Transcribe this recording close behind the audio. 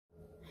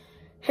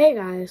Hey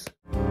guys,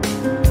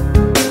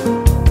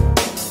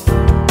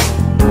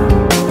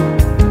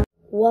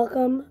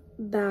 welcome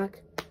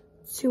back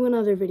to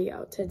another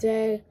video.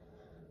 Today,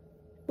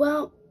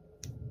 well,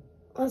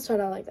 let's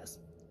start out like this.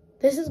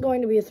 This is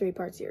going to be a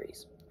 3-part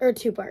series, or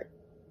 2-part.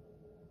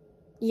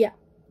 Yeah,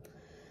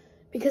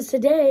 because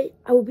today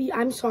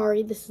I'm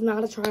sorry, this is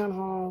not a try-on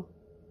haul.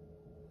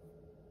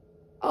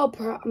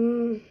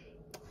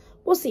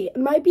 We'll see. It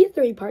might be a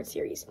 3-part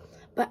series,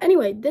 but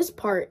anyway, this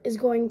part is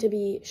going to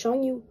be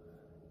showing you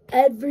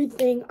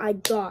everything I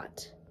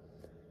got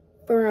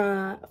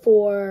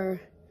for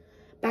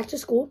back to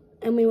school.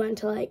 And we went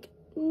to like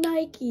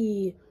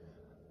Nike,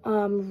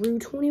 Rue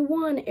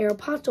 21,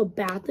 Aeropostale,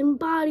 Bath and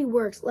Body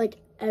Works, like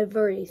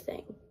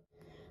everything.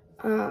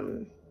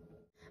 So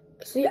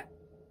yeah,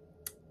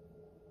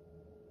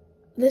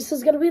 this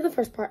is gonna be the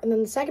first part, and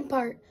then the second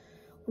part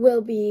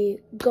will be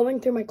going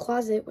through my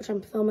closet, which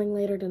I'm filming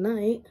later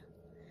tonight.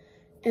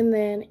 And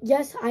then,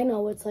 yes, I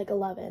know it's like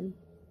 11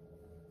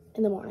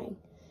 in the morning,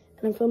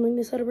 and I'm filming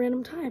this at a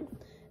random time.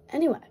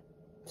 Anyway,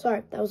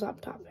 sorry, that was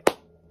off topic.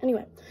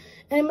 Anyway,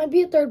 and it might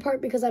be a 3rd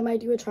part because I might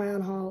do a try-on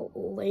haul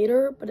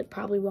later, but it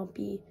probably won't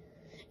be.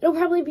 It'll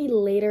probably be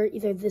later,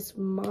 either this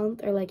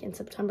month or like in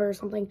September or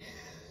something,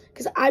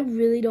 because I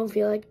really don't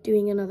feel like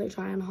doing another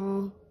try-on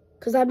haul,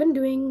 because I've been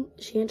doing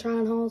Shein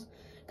try-on hauls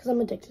because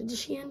I'm addicted to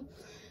Shein,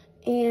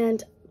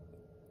 and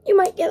you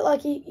might get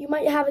lucky, you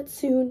might have it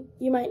soon,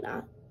 you might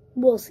not.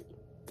 We'll see.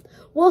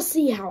 We'll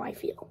see how I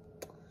feel.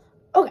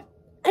 Okay,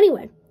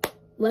 anyway,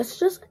 let's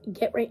just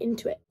get right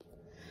into it.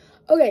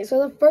 Okay, so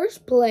the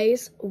first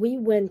place we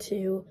went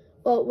to,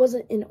 well, it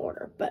wasn't in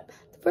order, but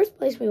the first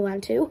place we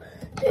went to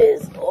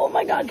is, oh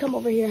my god, come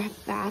over here,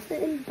 Bath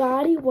and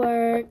Body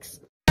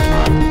Works.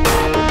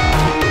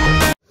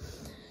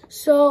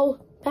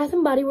 So, Bath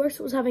and Body Works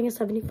was having a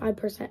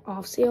 75%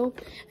 off sale,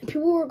 and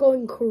people were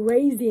going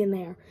crazy in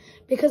there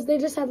because they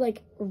just had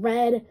like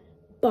red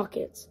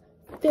buckets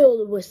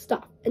filled with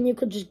stuff, and you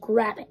could just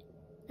grab it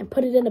and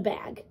put it in a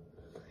bag,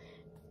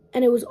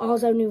 and it was all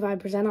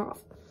 75% off.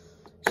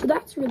 So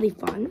that's really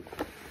fun.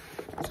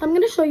 So I'm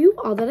going to show you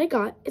all that I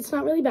got. It's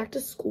not really back to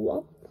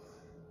school,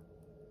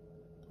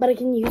 but I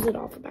can use it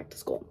all for back to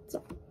school.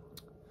 So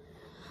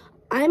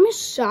I'm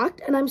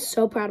shocked, and I'm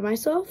so proud of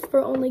myself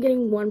for only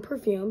getting 1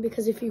 perfume,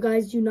 because if you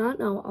guys do not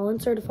know, I'll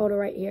insert a photo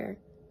right here.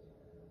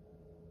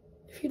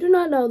 If you do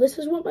not know, this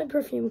is what my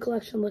perfume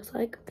collection looks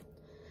like.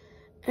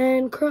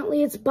 And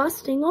currently it's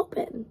busting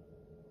open.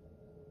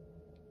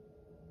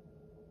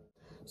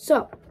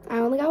 So, I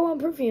only got 1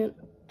 perfume,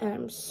 and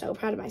I'm so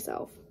proud of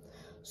myself.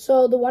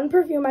 So, the 1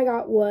 perfume I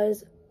got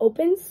was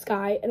Open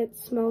Sky, and it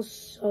smells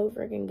so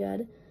freaking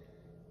good.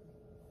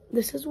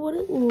 This is what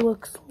it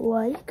looks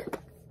like.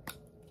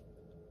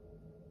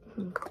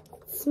 It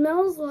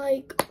smells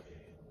like,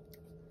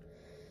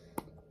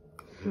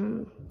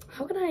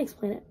 how can I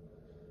explain it?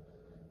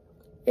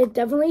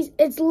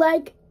 It's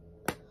like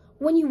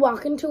when you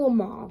walk into a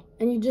mall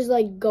and you just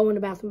like go into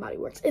Bath and Body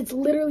Works. It's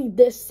literally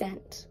this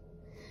scent.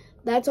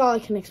 That's all I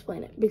can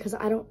explain it, because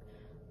I don't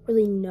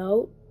really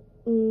know.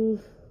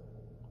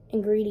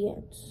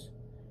 Ingredients: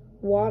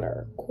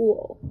 water,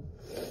 cool.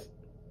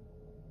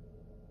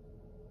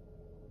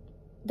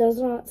 Does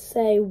not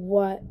say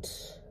what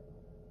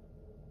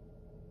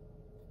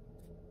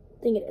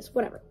thing it is,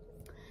 whatever.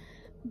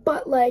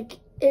 But like,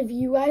 if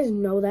you guys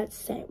know that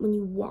scent when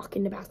you walk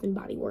into Bath and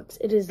Body Works,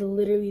 it is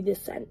literally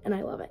this scent, and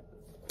I love it.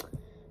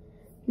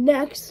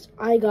 Next,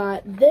 I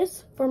got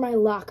this for my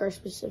locker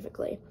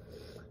specifically,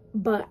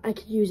 but I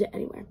could use it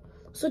anywhere.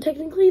 So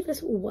technically,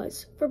 this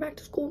was for back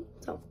to school.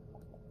 So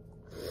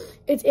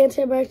it's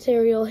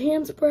antibacterial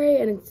hand spray,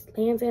 and it's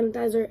hand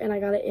sanitizer, and I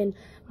got it in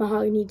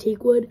mahogany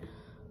teak wood.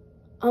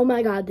 Oh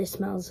my god, this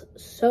smells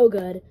so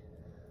good.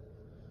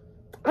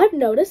 I've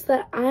noticed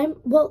that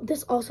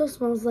this also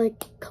smells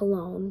like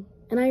cologne,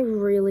 and I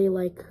really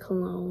like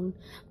cologne.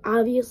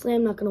 Obviously,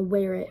 I'm not going to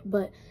wear it,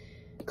 but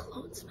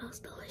cologne smells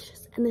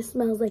delicious. And this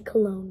smells like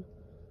cologne.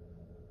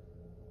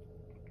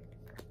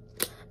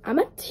 I'm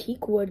a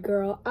teak wood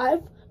girl.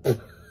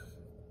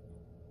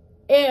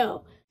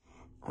 Ew.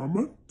 I'm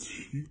a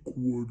teak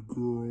wood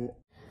girl.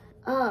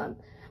 I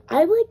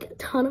have like a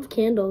ton of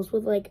candles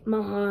with like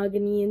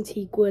mahogany and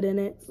teak wood in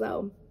it.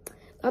 So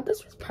I thought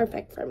this was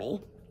perfect for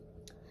me.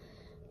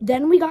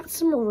 Then we got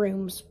some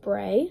room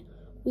spray.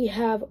 We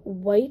have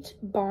White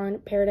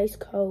Barn Paradise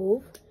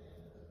Cove.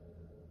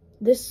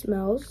 This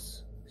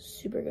smells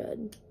super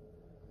good.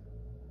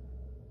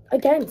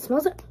 Again, it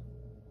smells like,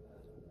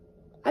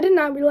 I did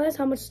not realize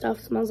how much stuff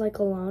smells like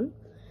cologne,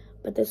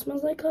 but this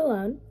smells like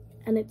cologne,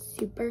 and it's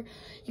super,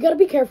 you gotta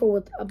be careful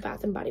with a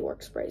Bath and Body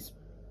Works sprays,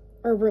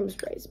 or room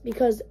sprays,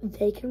 because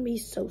they can be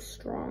so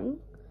strong.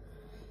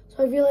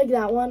 So I feel like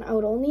that one, I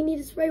would only need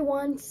to spray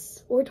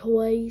once or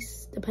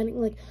twice, depending,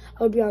 like,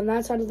 I would be on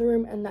that side of the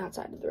room and that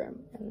side of the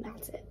room, and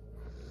that's it.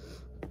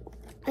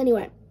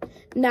 Anyway,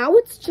 now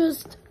it's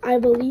just, I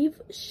believe,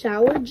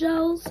 shower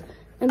gels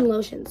and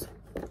lotions.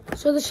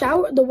 So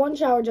the 1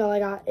 shower gel I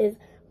got is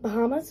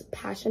Bahamas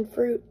Passion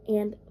Fruit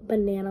and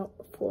Banana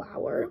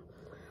Flower.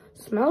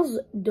 Smells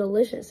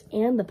delicious,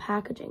 and the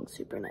packaging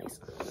super nice.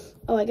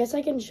 Oh, I guess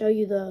I can show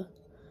you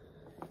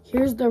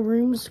here's the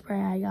room spray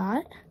I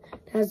got.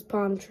 It has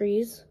palm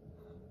trees.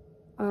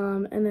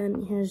 And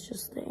then here's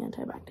just the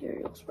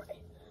antibacterial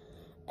spray.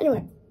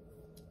 Anyway,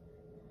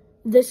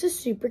 this is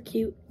super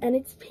cute, and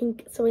it's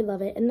pink, so I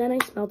love it. And then I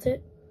smelt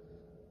it,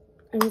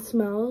 and it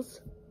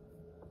smells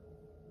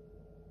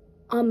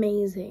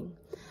amazing.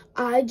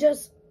 I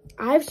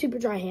have super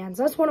dry hands.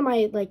 That's one of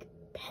my, like,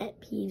 pet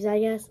peeves, I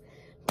guess.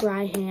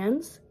 Dry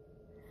hands.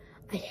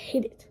 I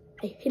hate it.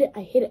 I hate it.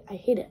 I hate it. I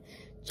hate it.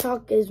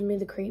 Chalk gives me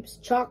the creeps.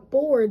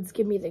 Chalkboards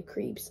give me the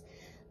creeps.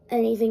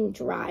 Anything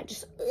dry,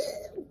 just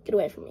get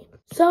away from me.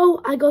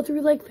 So I go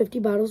through like 50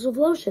 bottles of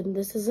lotion.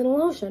 This isn't a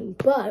lotion,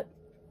 but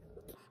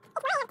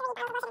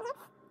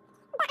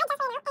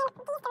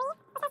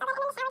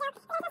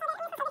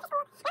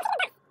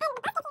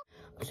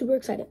I'm super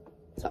excited.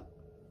 So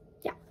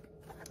yeah.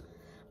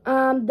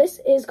 This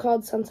is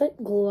called Sunset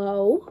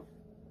Glow.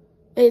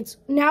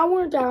 Now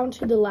we're down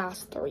to the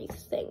last 3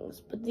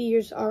 things, but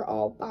these are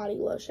all body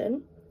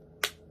lotion.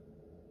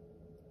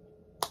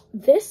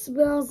 This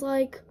smells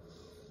like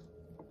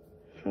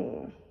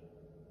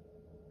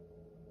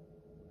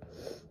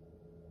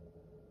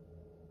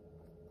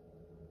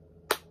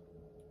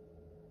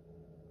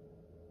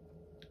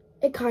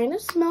it kind of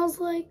smells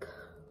like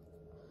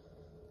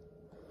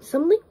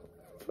something.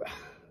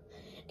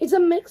 It's a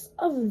mix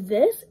of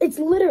this. It's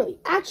literally,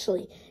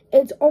 actually,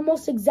 it's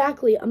almost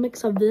exactly a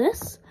mix of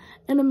this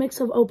and a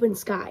mix of Open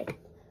Sky.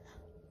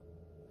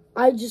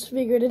 I just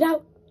figured it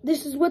out.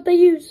 This is what they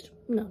used.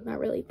 No, not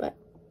really, but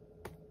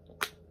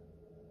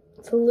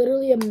it's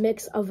literally a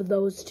mix of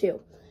those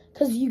two.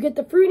 Because you get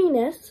the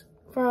fruitiness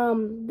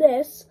from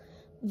this,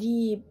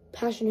 the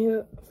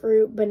passion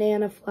fruit,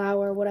 banana,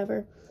 flower,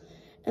 whatever.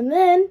 And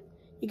then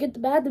you get the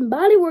Bath and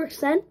Body Works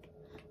scent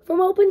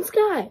from Open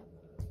Sky.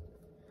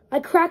 I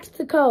cracked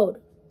the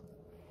code.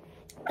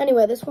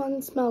 Anyway, this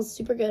one smells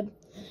super good.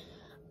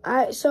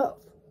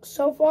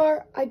 So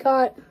far, I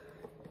got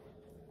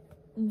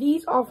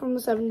these all from the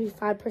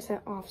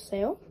 75% off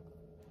sale.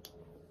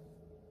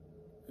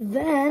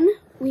 Then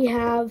we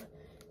have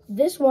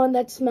this one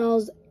that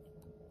smells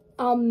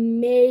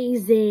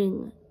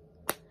amazing.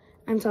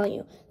 I'm telling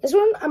you. This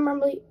one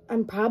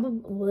I'm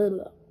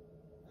probably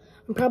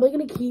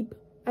gonna keep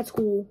at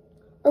school.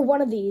 Or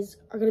one of these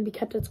are gonna be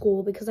kept at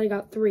school because I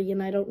got 3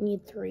 and I don't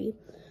need 3.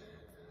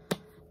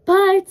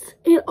 But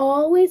it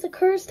always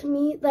occurs to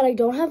me that I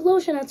don't have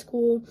lotion at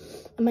school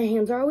and my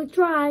hands are always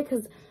dry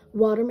because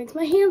water makes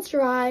my hands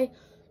dry.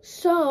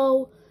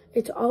 So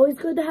it's always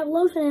good to have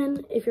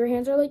lotion if your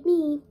hands are like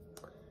me.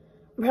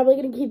 I'm probably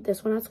going to keep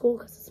this one at school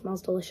because it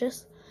smells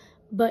delicious.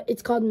 But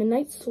it's called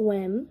Midnight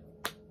Swim.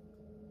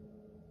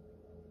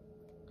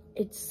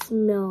 It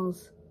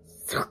smells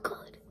so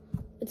good.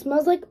 It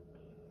smells like...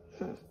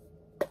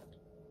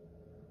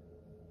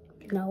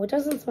 No, it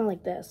doesn't smell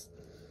like this.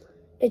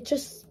 It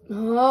just...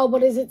 Oh,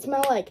 what does it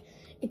smell like?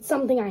 It's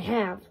something I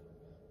have.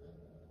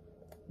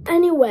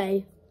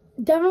 Anyway,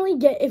 definitely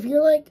get... If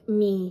you're like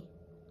me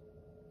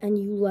and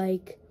you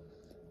like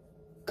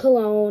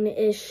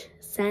cologne-ish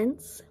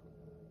scents,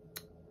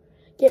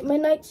 get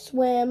Midnight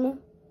Swim,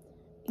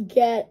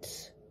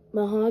 get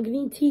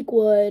Mahogany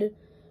Teakwood.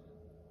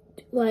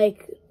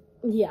 Like,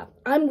 yeah,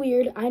 I'm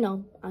weird. I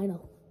know.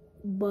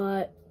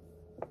 But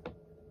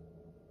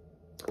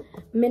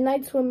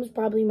Midnight Swim is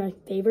probably my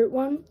favorite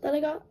one that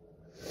I got.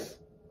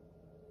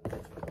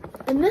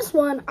 And this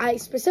one I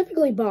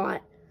specifically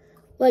bought.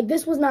 Like,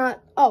 this was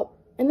not... Oh,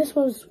 and this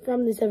was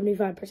from the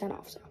 75%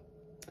 off sale.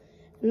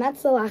 And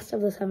that's the last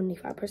of the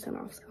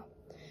 75% off sale.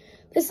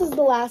 This is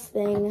the last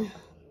thing.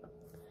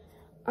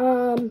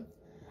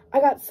 I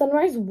got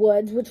Sunrise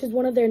Woods, which is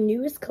one of their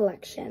newest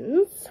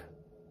collections.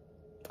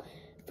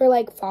 For,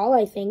 like, fall,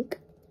 I think.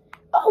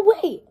 Oh,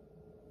 wait.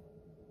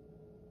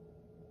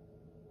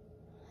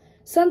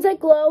 Sunset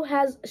Glow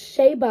has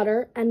shea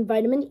butter and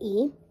vitamin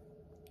E.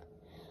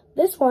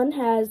 This one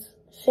has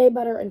shea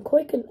butter and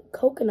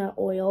coconut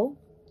oil.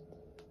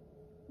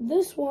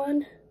 This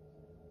one,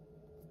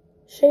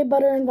 shea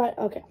butter and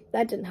okay,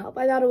 that didn't help.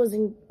 I thought it was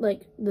in,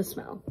 like, the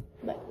smell,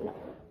 but no.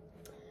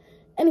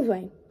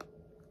 Anyway,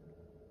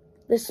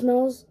 this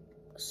smells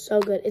so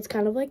good. It's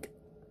kind of like,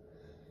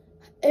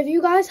 if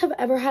you guys have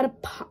ever had a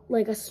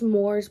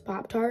s'mores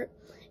Pop-Tart,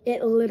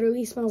 it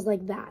literally smells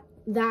like that.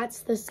 That's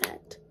the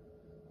scent.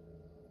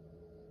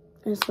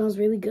 And it smells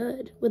really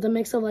good with a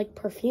mix of, like,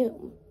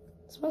 perfume.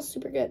 It smells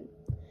super good.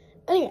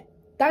 Anyway,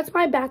 that's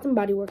my Bath and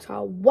Body Works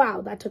haul.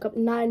 Wow, that took up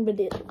 9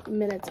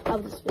 minutes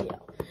of this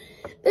video.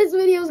 This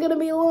video is going to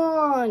be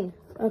long.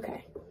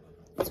 Okay.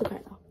 It's okay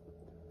though.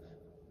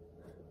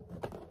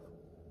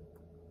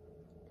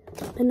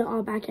 And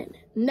all back in.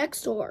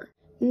 Next door.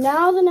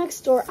 Now the next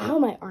door. Ow,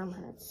 my arm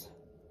hurts.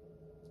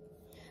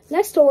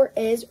 Next door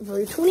is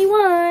Rue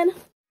 21.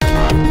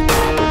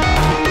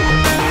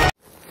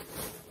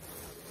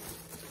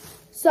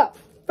 So,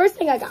 first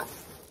thing I got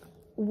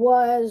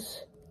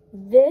was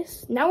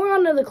this. Now we're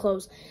on to the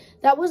clothes.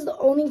 That was the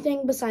only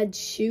thing besides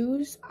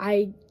shoes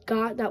I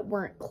got that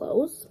weren't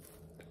clothes.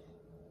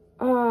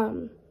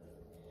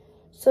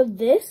 So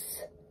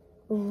this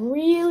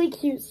really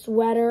cute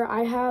sweater,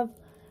 I have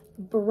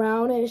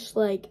brownish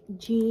like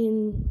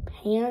jean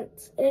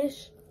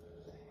pants-ish,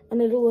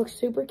 and it'll look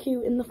super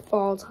cute in the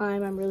fall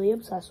time. I'm really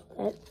obsessed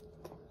with it.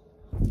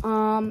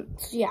 So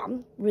yeah,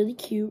 really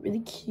cute,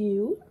 really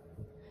cute.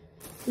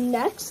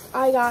 Next,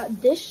 I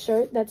got this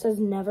shirt that says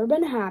Never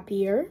Been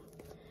Happier,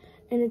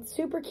 and it's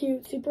super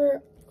cute,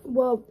 super,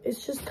 well,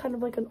 it's just kind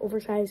of like an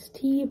oversized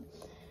tee,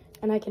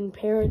 and I can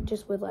pair it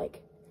just with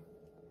like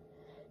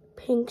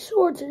pink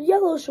shorts or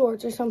yellow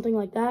shorts or something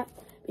like that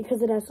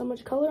because it has so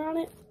much color on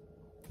it.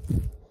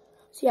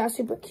 So yeah,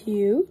 super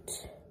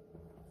cute.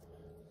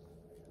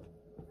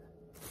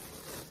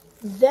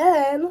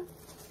 Then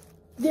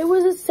there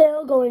was a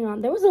sale going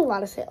on. There was a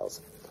lot of sales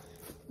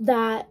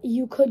that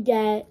you could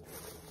get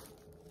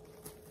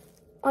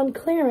on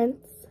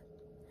clearance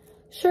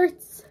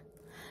shirts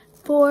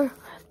for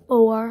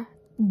 $4.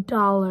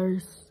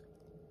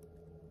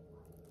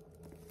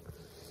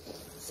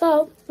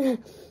 So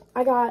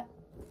I got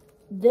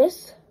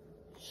this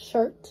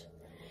shirt.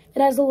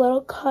 It has a little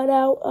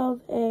cutout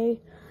of a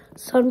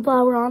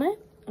sunflower on it,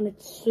 and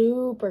it's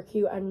super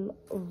cute. I'm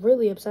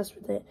really obsessed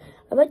with it.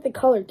 I like the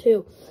color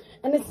too,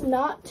 and it's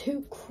not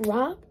too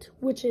cropped,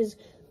 which is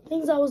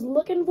things I was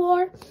looking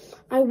for.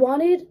 I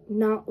wanted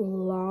not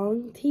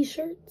long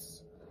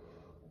t-shirts,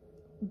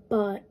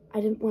 but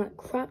I didn't want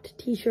cropped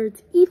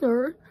t-shirts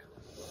either.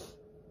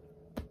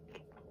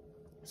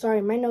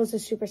 Sorry, my nose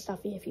is super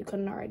stuffy if you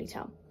couldn't already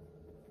tell.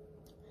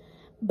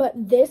 But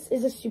this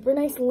is a super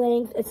nice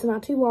length. It's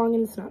not too long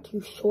and it's not too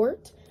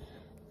short.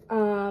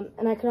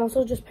 And I can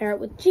also just pair it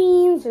with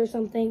jeans or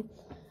something.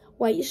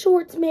 White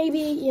shorts maybe,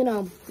 you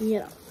know.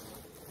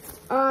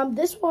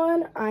 This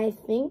one I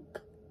think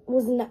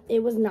was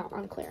not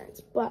on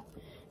clearance, but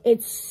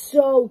it's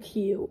so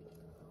cute.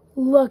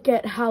 Look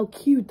at how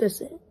cute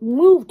this is.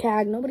 Move,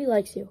 tag, nobody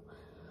likes you.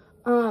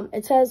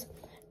 It says,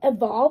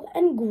 evolve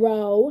and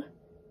grow,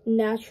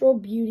 natural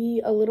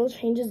beauty, a little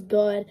change is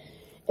good.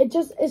 It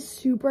just is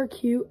super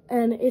cute,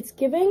 and it's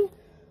giving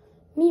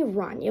me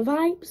Rania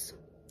vibes.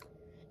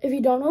 If you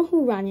don't know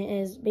who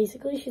Rania is,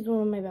 basically she's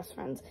one of my best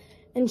friends.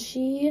 And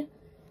she,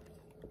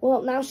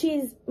 well, now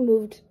she's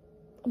moved,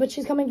 but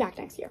she's coming back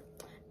next year.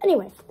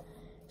 Anyway,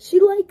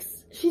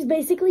 she's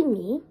basically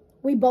me.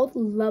 We both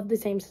love the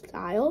same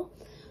style.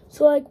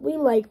 So, like, we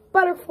like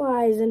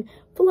butterflies and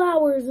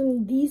flowers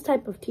and these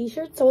type of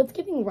t-shirts. So, it's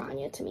giving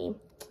Rania to me.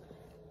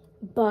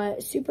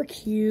 But super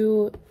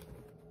cute.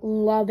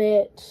 Love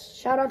it.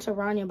 Shout out to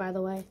Rania, by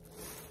the way.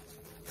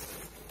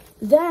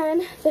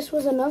 Then, this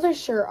was another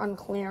shirt on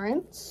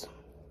clearance.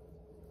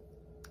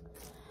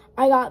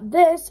 I got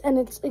this, and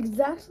it's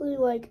exactly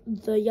like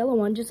the yellow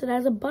one, just it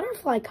has a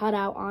butterfly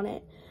cutout on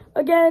it.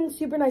 Again,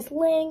 super nice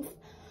length.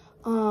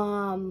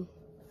 I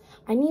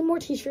need more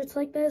t-shirts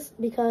like this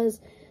because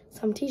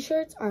some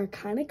t-shirts are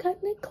kind of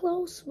cutting it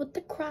close with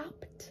the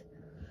cropped.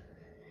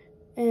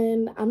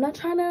 And I'm not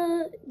trying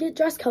to get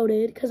dress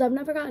coded because I've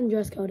never gotten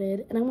dress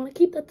coded, and I want to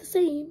keep that the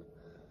same.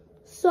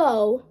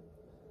 So,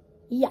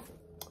 yeah.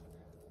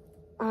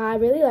 I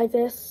really like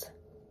this.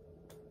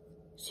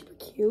 Super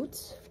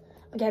cute.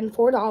 Again,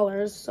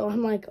 $4. So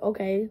I'm like,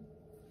 okay,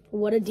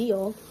 what a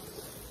deal.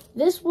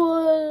 This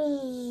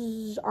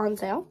was on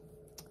sale.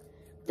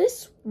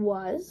 This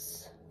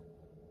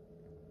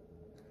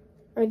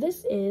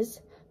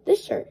is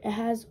this shirt. It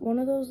has one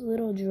of those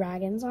little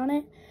dragons on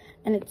it,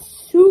 and it's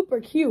super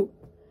cute.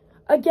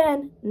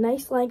 Again,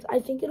 nice length. I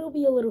think it'll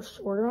be a little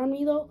shorter on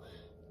me though,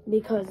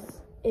 because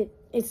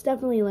it's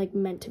definitely like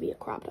meant to be a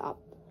crop top.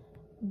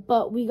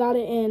 But we got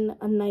it in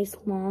a nice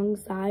long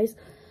size.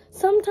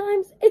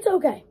 Sometimes it's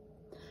okay,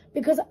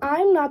 because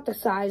I'm not the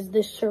size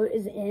this shirt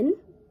is in.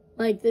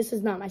 Like, this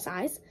is not my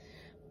size,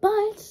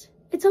 but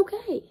it's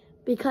okay,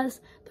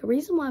 because the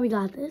reason why we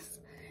got this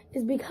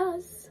is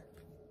because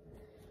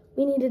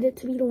we needed it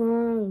to be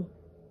long.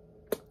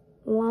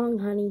 Long,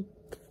 honey.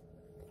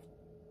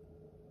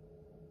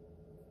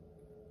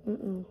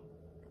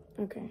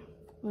 Okay,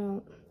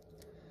 well,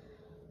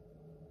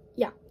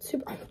 yeah,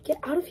 super, get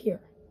out of here.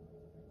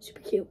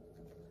 Super cute.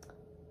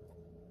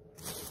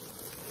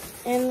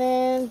 And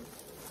then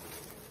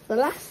the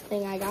last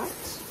thing I got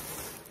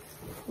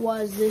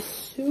was this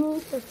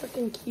super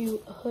freaking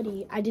cute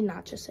hoodie. I did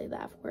not just say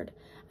that word.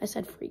 I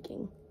said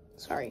freaking.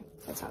 Sorry,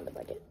 that sounded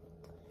like it.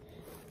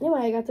 Anyway,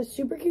 I got this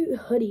super cute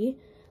hoodie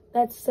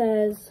that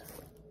says,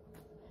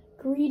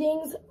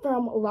 greetings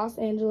from Los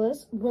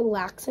Angeles,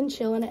 relax and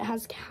chill, and it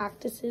has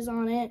cactuses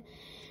on it.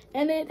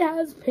 And it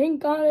has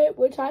pink on it,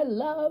 which I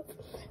love.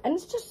 And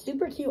it's just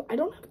super cute. I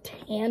don't have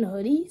tan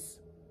hoodies.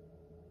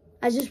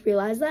 I just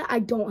realized that I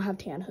don't have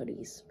tan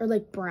hoodies or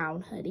like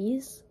brown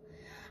hoodies.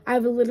 I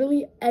have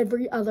literally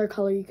every other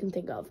color you can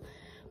think of.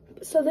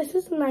 So this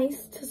is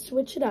nice to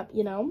switch it up,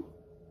 you know?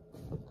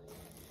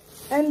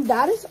 And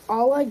that is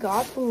all I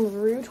got from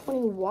Rue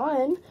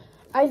 21.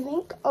 I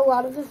think a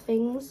lot of the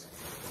things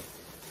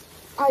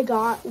I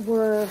got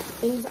were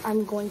things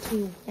I'm going to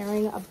be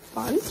wearing a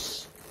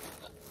bunch.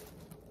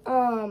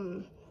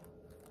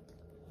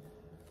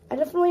 I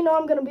definitely know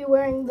I'm going to be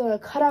wearing the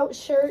cutout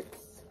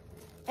shirts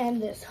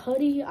and this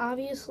hoodie,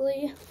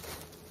 obviously.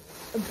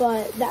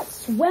 But that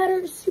sweater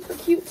is super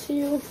cute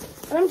too.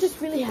 And I'm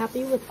just really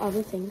happy with all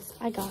the things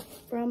I got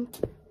from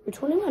Route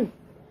 21.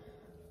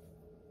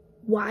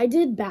 Why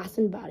did Bath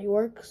and Body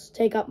Works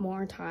take up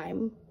more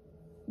time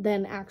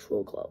than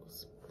actual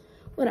clothes?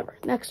 Whatever,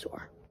 next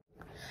door.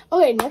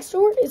 Okay, next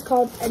door is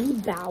called Eddie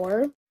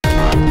Bauer.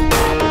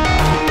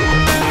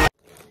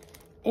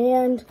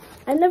 And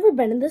I've never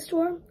been in this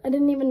store. I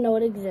didn't even know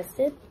it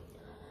existed.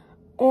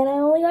 And I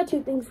only got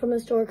 2 things from the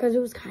store because it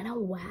was kind of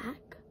whack.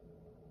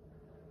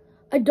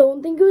 I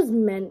don't think it was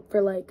meant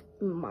for, like,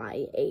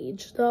 my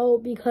age, though,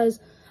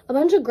 because a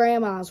bunch of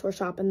grandmas were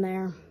shopping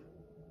there.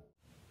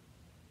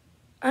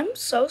 I'm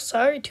so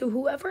sorry to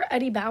whoever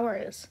Eddie Bauer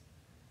is.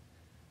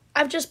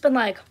 I've just been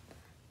like,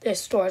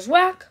 this store's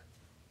whack.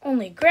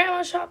 Only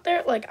grandma shop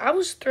there. Like, I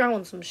was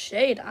throwing some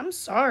shade. I'm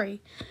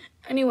sorry.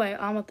 Anyway,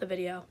 on with the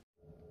video.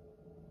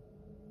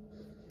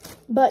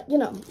 But, you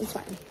know, it's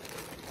fine.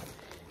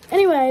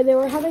 Anyway, they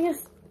were having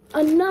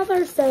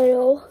another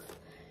sale.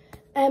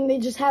 And they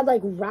just had, like,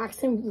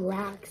 racks and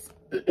racks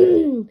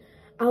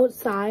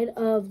outside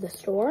of the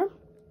store.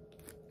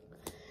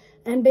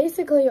 And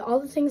basically,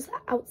 all the things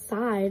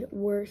outside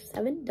were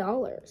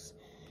 $7.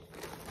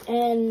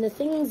 And the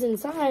things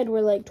inside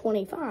were, like,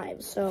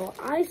 $25. So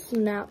I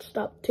snatched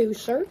up 2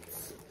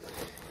 shirts.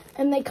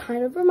 And they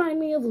kind of remind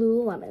me of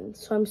Lululemon.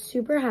 So I'm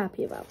super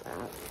happy about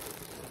that.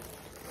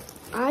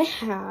 I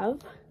have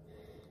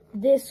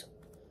this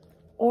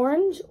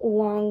orange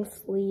long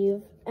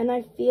sleeve. And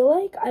I feel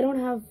like I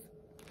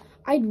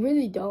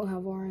really don't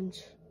have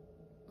orange.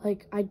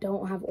 Like, I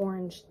don't have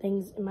orange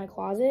things in my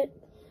closet.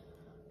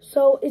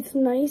 So it's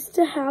nice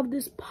to have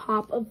this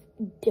pop of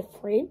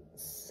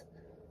difference.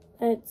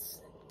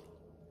 It's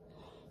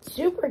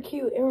super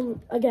cute.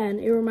 Again,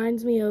 it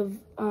reminds me of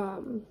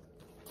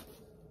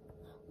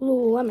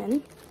Lululemon.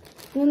 And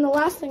then the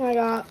last thing I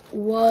got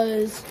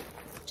was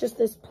just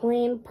this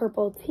plain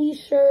purple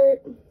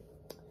t-shirt.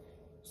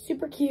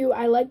 Super cute.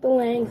 I like the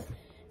length.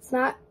 It's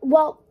not,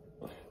 well,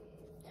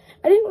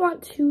 I didn't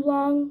want too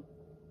long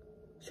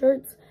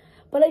shirts,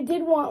 but I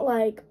did want,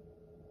 like,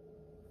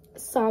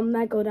 some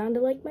that go down to,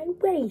 like, my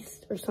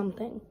waist or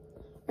something.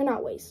 Or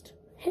not waist,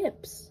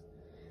 hips.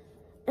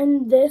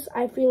 And this,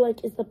 I feel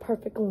like, is the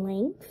perfect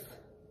length.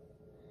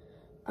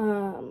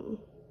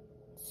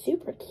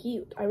 Super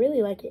cute. I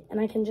really like it. And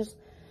I can just,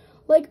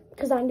 like,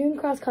 because I'm doing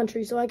cross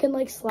country, so I can,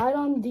 like, slide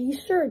on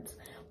these shirts.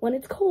 When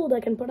it's cold, I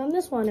can put on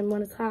this one. And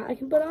when it's hot, I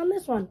can put on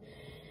this one.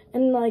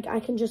 And, like,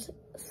 I can just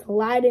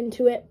slide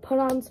into it, put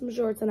on some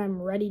shorts, and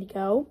I'm ready to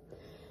go.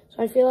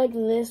 So I feel like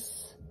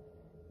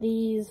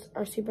these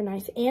are super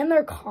nice. And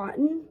they're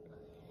cotton.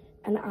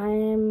 And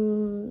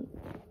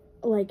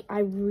I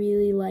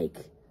really like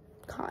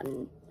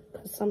cotton.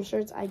 Because some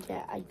shirts I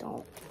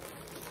don't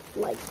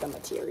like the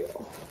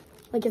material.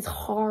 Like, it's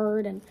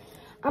hard and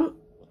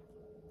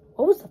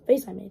what was the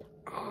face I made?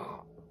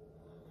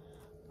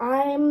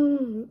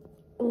 I'm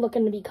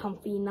looking to be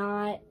comfy,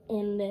 not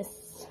in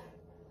this,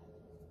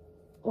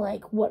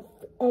 like, what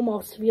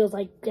almost feels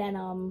like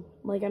denim.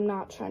 Like, I'm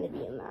not trying to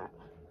be in that.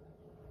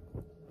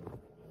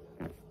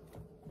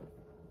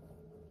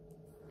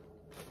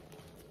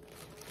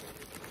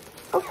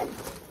 Okay,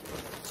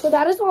 so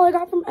that is all I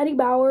got from Eddie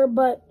Bauer,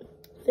 but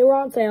they were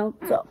on sale,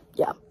 so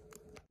yeah.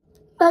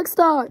 Next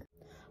store.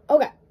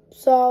 Okay,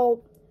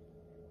 so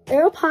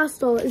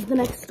Aeropostale is the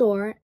next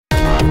store.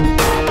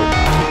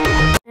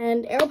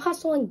 And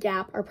Aeropostale and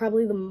Gap are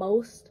probably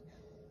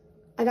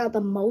I got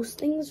the most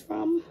things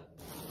from.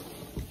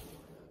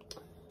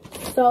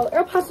 So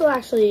Aeropostale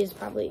actually is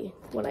probably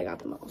what I got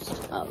the most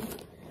of.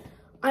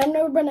 I've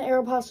never been to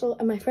Aeropostale,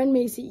 and my friend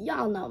Macy,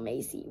 y'all know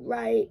Macy,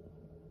 right?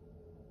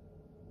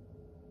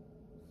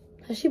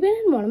 Has she been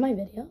in one of my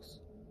videos?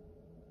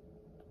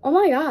 Oh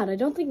my god, I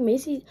don't think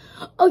Macy...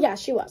 Oh yeah,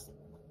 she was.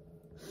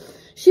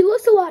 She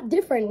looks a lot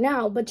different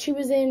now, but she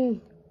was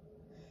in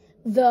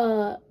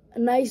the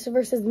Nice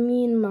versus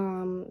Mean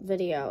Mom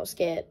video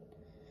skit.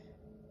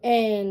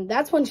 And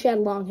that's when she had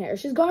long hair.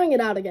 She's growing it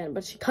out again,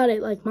 but she cut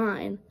it like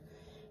mine.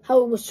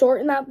 How it was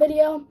short in that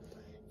video.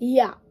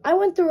 Yeah, I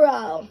went through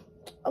a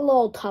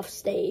little tough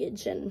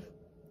stage and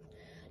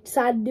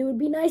decided it would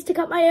be nice to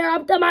cut my hair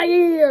up to my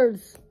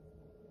ears.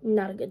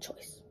 Not a good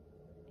choice.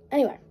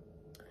 Anyway,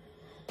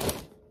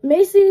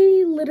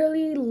 Macy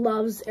literally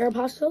loves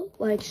Aeropostale.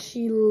 Like,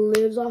 she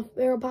lives off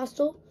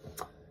Aeropostale.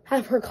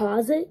 Half her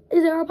closet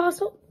is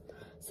Aeropostale.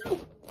 So,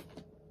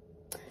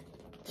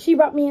 she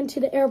brought me into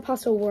the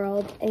Aeropostale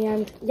world.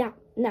 And, yeah,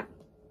 now.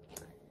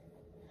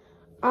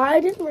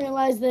 I didn't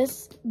realize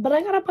this, but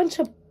I got a bunch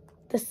of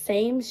the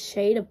same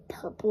shade of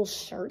purple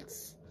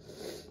shirts.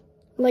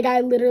 Like, I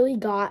literally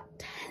got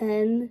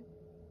 10.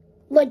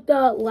 Like,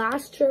 the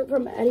last shirt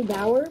from Eddie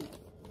Bauer,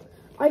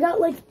 I got,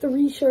 like,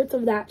 3 shirts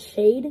of that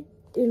shade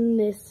in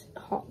this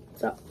haul.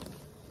 So,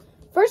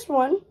 first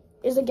one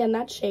is, again,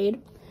 that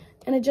shade.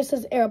 And it just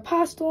says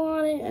Aeropostale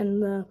on it,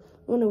 and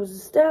when it was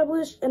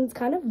established, and it's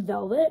kind of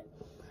velvet.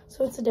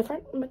 So, it's a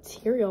different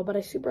material, but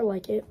I super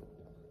like it.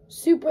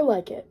 Super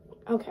like it.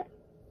 Okay.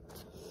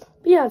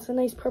 But yeah, it's a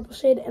nice purple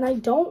shade. And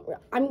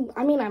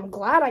I'm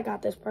glad I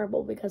got this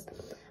purple because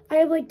I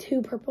have like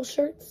 2 purple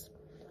shirts.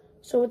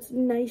 So it's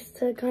nice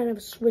to kind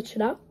of switch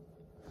it up.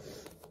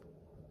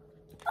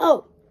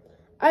 Oh,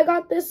 I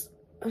got this.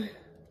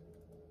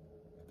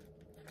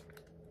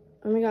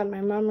 Oh my god,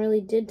 my mom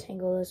really did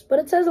tangle this. But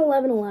it says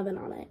 11/11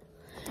 on it.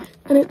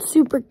 And it's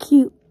super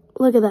cute.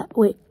 Look at that.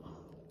 Wait.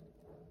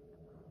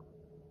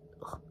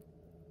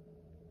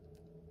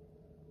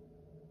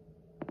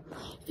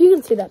 If you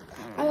can see that.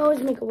 I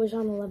always make a wish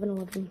on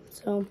 11/11.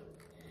 So,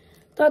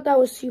 thought that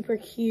was super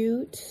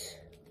cute.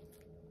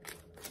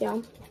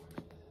 Yeah.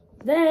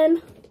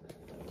 Then,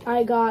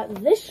 I got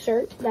this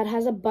shirt that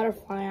has a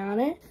butterfly on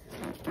it.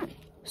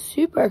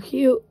 Super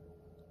cute.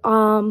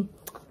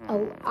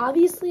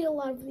 Obviously, a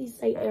lot of these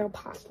say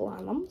Aeropostale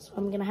on them. So,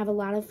 I'm going to have a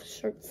lot of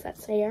shirts that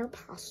say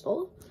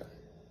Aeropostale. But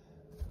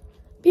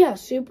yeah,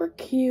 super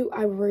cute.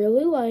 I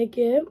really like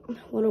it.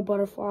 Little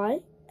butterfly.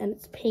 And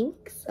it's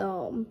pink.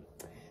 So,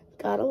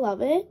 gotta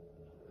love it.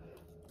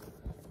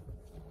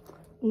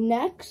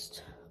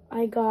 Next,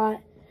 I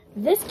got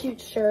this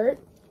cute shirt.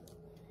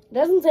 It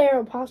doesn't say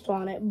Aeropostale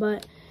on it,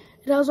 but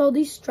it has all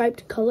these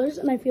striped colors.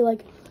 And I feel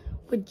like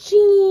with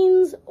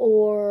jeans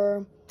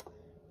or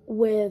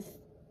with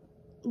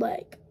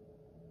like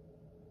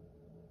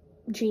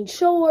jean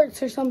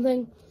shorts or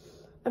something,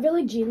 I feel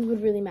like jeans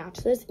would really match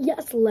this.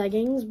 Yes,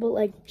 leggings, but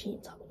like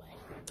jeans all the way.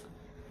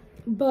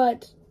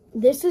 But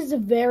this is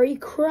very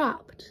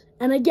cropped.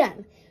 And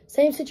again,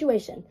 same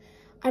situation.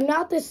 I'm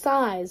not this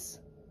size,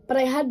 but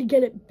I had to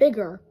get it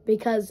bigger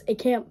because it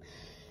can't,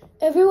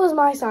 if it was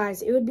my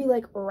size, it would be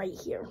like right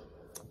here.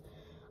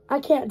 I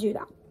can't do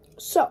that.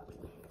 So,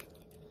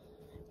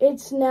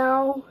 it's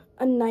now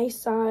a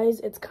nice size.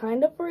 It's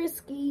kind of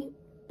risky,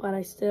 but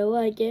I still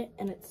like it,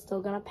 and it's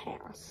still gonna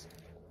pass.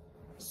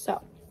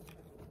 So,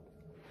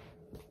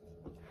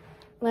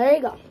 there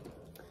you go.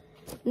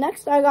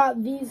 Next, I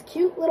got these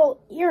cute little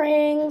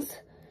earrings.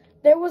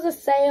 There was a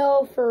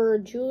sale for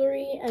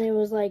jewelry, and it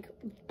was like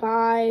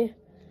buy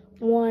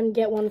one,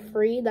 get one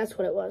free. That's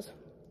what it was.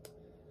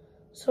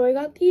 So I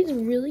got these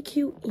really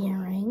cute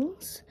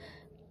earrings.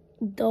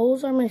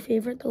 Those are my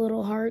favorite, the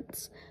little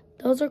hearts.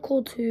 Those are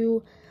cool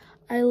too.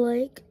 I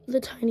like the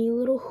tiny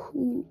little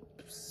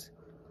hoops.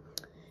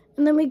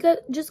 And then we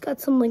just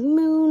got some like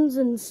moons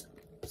and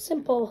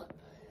simple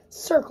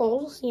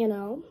circles, you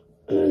know.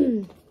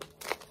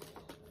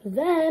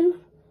 Then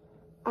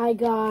I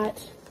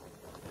got,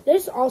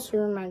 this also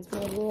reminds me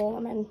of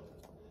Lululemon.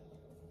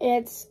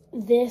 It's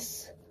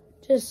this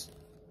just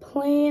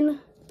plain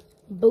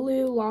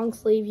blue long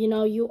sleeve. You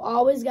know, you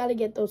always got to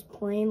get those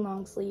plain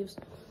long sleeves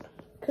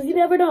because you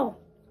never know.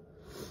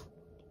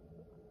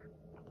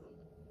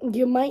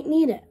 You might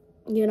need it,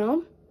 you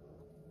know?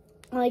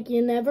 Like,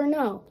 you never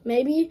know.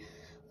 Maybe,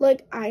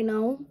 like, I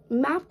know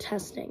map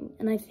testing,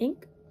 and I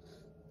think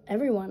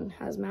everyone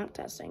has map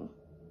testing.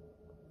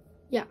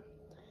 Yeah.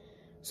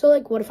 So,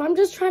 like, what if I'm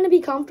just trying to be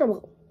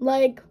comfortable?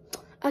 Like,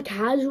 a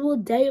casual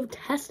day of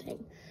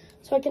testing.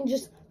 So I can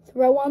just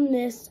throw on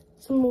this,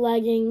 some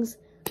leggings,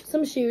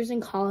 some shoes,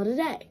 and call it a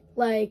day.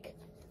 Like,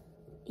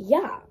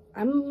 yeah,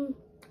 I'm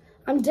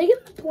digging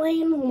the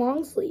plain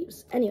long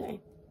sleeves. Anyway.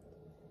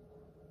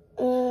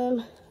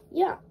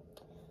 Yeah.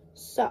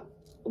 So,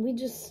 we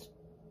just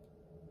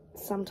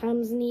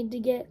sometimes need to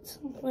get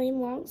some plain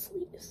long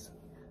sleeves.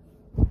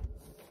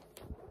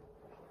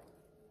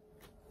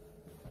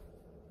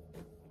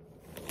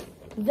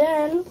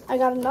 Then, I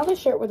got another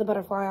shirt with a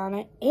butterfly on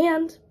it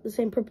and the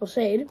same purple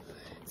shade. It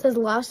says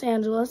Los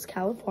Angeles,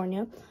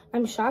 California.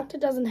 I'm shocked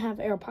it doesn't have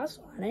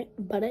Aeropostale on it,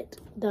 but it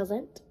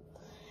doesn't.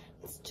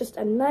 It's just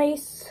a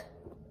nice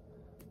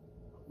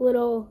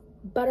little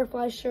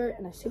butterfly shirt,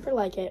 and I super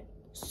like it.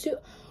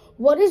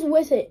 What is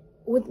with it?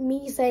 With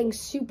me saying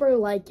super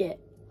like it?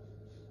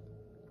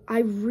 I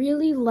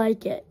really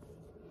like it.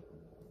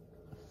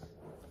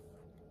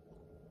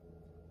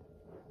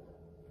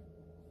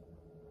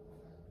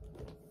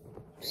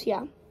 So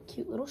yeah,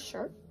 cute little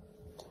shirt.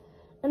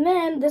 And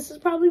then this is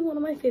probably one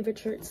of my favorite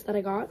shirts that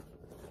I got.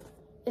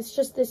 It's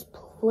just this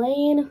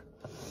plain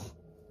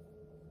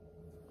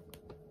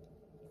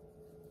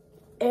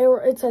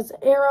arrow. It says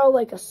arrow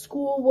like a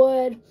school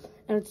would,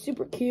 and it's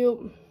super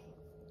cute.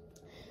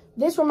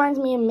 This reminds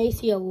me of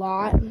Macy a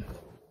lot.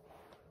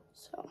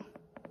 So,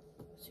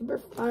 super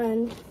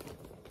fun.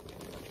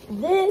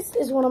 This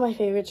is one of my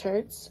favorite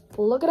shirts.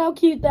 Look at how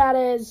cute that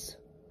is.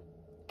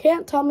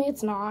 Can't tell me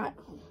it's not.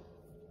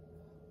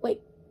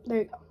 Wait, there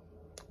you go.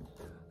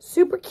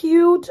 Super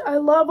cute. I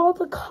love all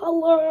the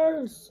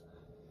colors.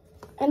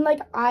 And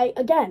like, I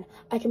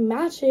can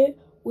match it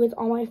with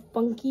all my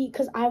funky,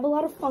 because I have a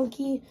lot of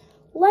funky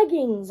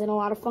leggings and a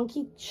lot of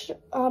funky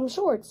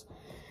shorts.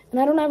 And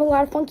I don't have a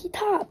lot of funky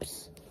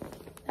tops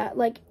that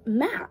like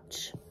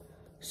match.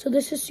 So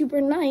this is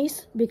super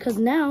nice because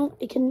now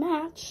it can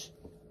match.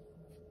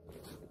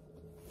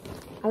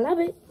 I love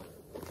it.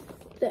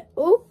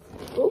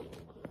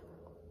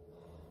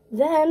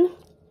 Then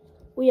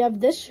we have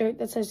this shirt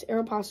that says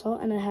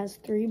Aeropostale, and it has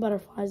 3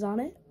 butterflies on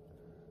it.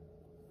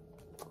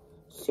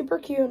 super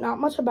cute. Not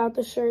much about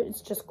the shirt.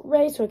 It's just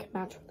gray, so it can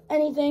match with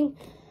anything.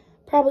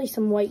 Probably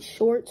some white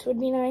shorts would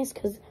be nice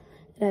because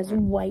it has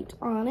white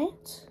on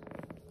it.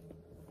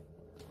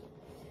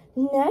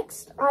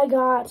 Next, I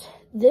got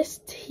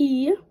this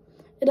tee.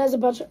 It has a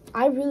bunch of,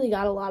 I really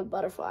got a lot of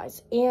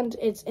butterflies. And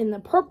it's in the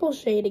purple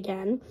shade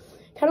again.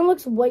 Kind of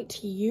looks white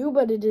to you,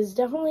 but it is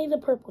definitely the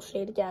purple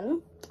shade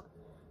again.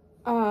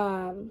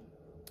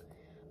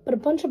 But a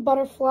bunch of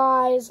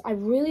butterflies. I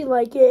really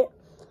like it.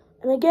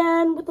 And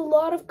again, with a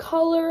lot of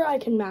color, I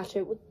can match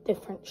it with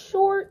different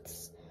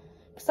shorts.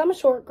 Because I'm a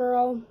short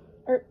girl.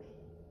 Or,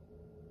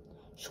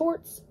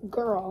 shorts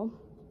girl.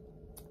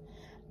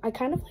 I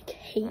kind of like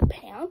hate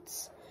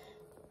pants.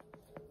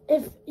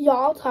 If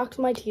y'all talked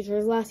to my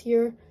teachers last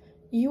year,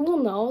 you will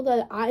know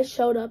that I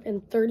showed up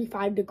in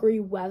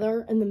 35-degree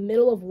weather in the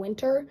middle of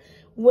winter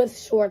with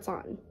shorts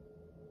on.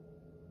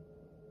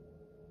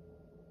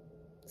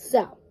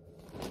 So,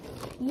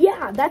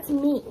 yeah, that's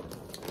me.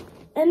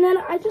 And then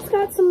I just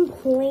got some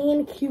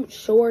plain cute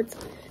shorts.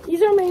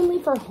 These are mainly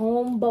for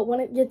home, but when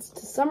it gets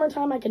to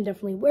summertime, I can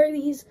definitely wear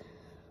these.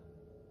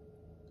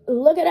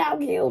 Look at how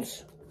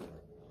cute.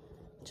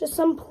 Just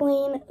some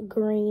plain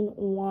green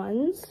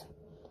ones.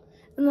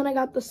 And then I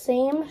got the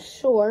same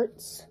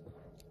shorts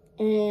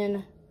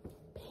in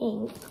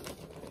pink.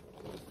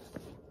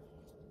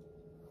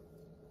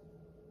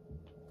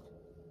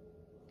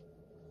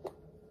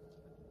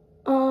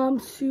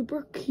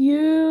 Super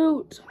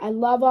cute. I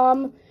love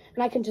them.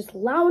 And I can just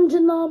lounge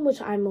in them, which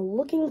I'm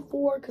looking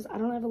for because I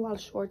don't have a lot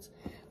of shorts.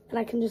 And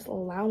I can just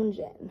lounge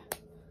in.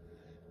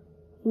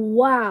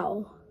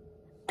 Wow.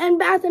 And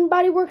Bath &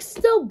 Body Works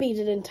still beat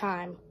it in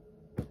time.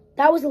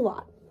 That was a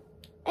lot.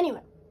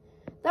 Anyway,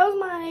 that was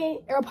my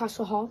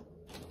Aeropostale haul.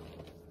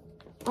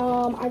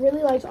 I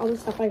really liked all the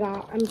stuff I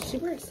got. I'm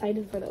super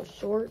excited for those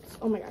shorts.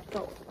 Oh my god,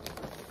 go.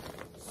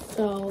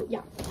 So,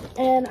 yeah.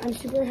 And I'm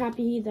super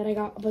happy that I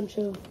got a bunch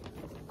of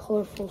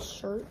colorful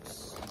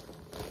shirts.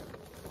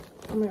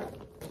 Oh my god.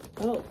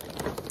 Oh.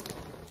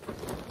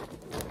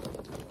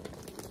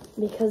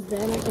 Because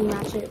then I can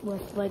match it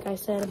with, like I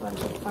said, a bunch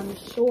of fun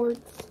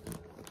shorts.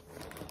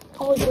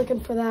 Always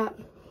looking for that.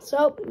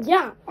 So,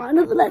 yeah, on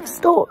to the next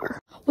store.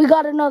 We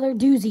got another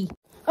doozy.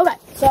 Okay,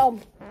 so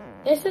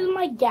this is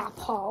my Gap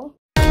haul.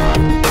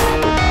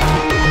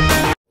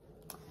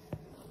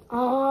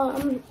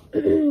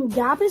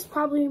 Gap is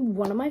probably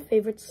one of my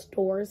favorite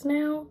stores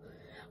now.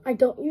 I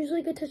don't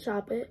usually get to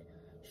shop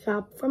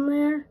from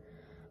there.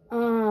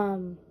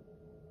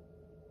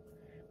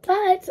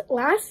 But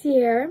last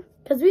year,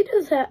 because we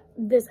do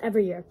this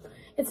every year,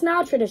 it's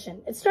now a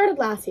tradition. It started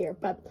last year,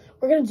 but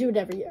we're gonna do it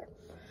every year.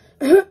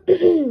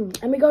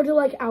 And we go to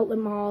like outlet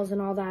malls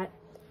and all that.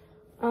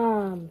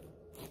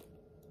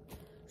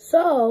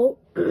 So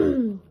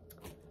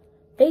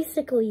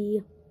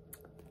basically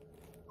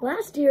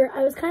last year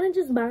I was kind of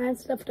just buying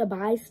stuff to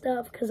buy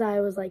stuff because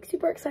I was like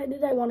super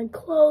excited. I wanted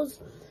clothes.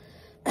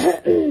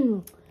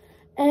 And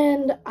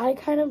I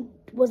kind of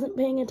wasn't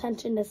paying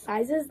attention to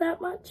sizes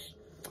that much.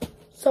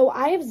 So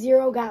I have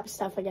zero Gap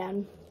stuff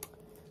again.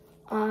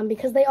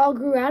 Because they all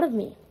grew out of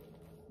me.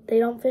 They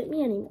don't fit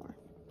me anymore.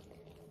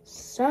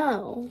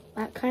 So,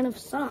 that kind of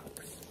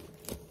sucks.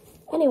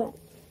 Anyway,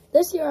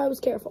 this year I was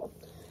careful.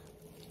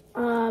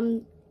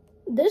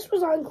 This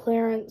was on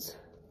clearance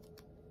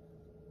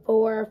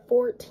for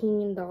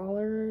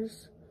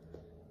 $14.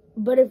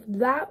 But if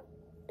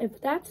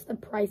that's the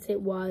price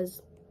it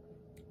was,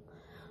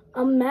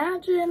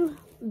 imagine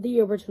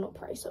the original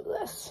price of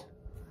this.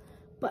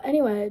 But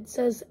anyway, it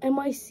says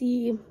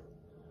NYC.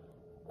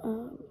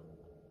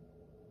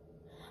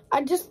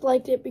 I just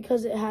liked it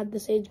because it had the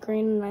sage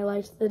green and I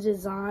liked the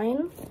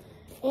design.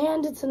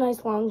 And it's a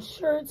nice long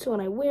shirt, so when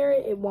I wear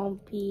it, it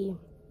won't be...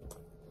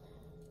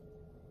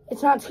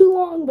 It's not too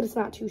long, but it's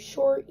not too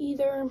short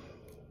either.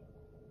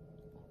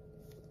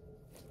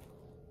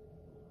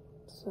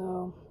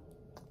 So,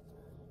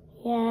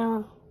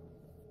 yeah.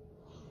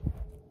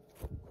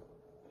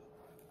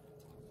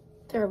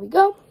 There we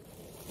go.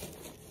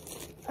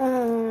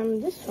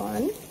 This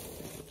one.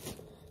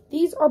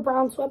 These are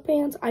brown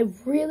sweatpants. I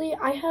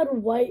had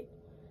white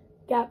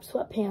Gap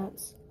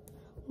sweatpants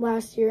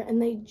last year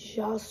and they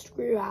just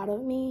grew out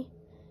of me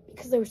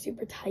because they were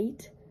super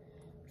tight.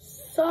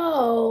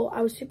 So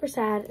I was super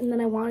sad and then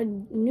I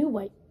wanted new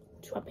white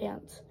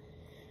sweatpants.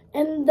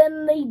 And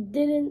then they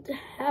didn't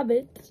have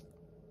it.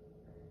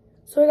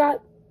 So I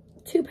got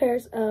 2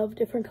 pairs of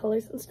different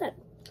colors instead.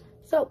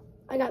 So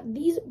I got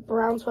these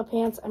brown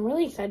sweatpants. I'm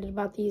really excited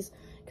about these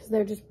because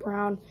they're just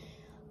brown.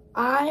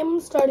 I'm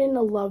starting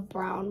to love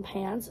brown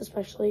pants,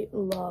 especially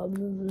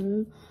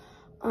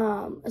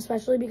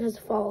because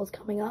fall is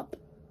coming up.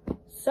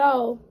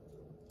 So,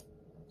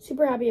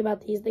 super happy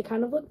about these. They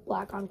kind of look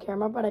black on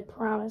camera, but I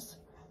promise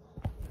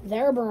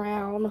they're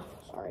brown.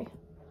 Sorry.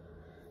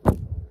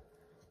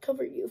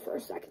 Cover you for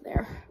a second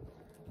there.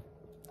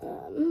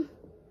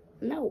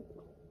 No.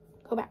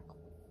 Go back.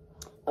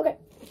 Okay.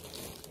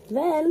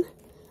 Then,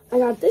 I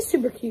got this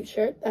super cute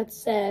shirt that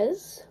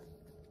says,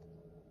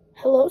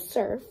 Hello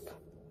Surf.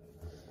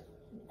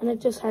 And it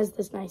just has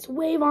this nice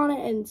wave on it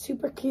and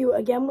super cute.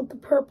 Again with the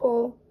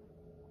purple.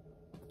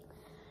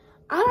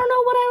 I don't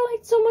know what I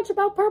liked so much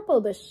about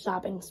purple this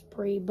shopping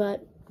spree,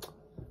 but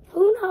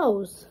who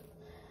knows?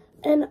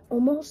 And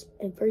almost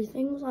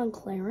everything was on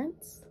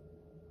clearance.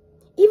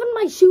 Even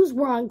my shoes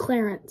were on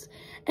clearance.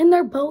 And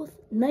they're both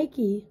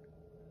Nike.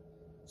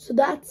 So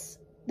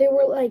they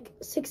were like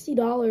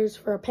 $60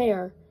 for a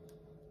pair.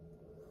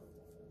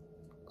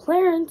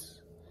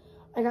 Clearance.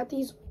 I got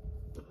these.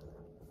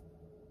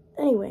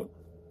 Anyway.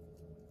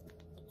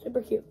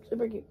 Super cute.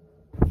 Super cute.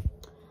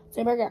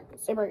 Super cute.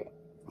 Super cute.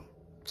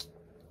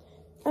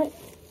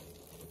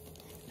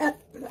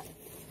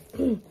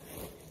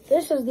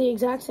 This is the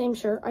exact same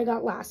shirt I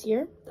got last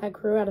year. That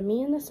grew out of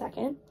me in the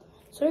second.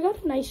 So I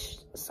got a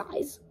nice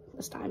size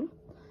this time.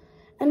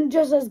 And it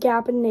just says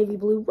Gap in navy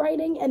blue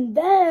writing. And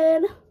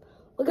then,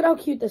 look at how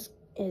cute this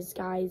is,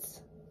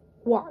 guys.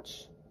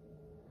 Watch.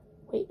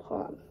 Wait,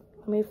 hold on.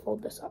 Let me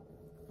fold this up.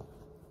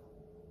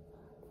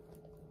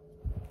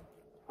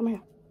 Oh my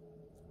God.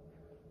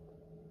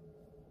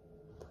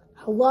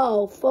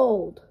 Hello,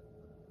 fold.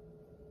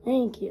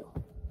 Thank you.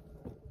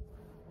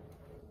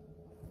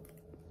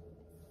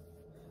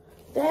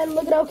 Then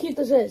look at how cute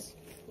this is.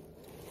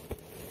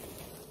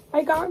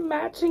 I got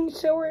matching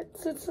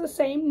shorts. It's the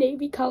same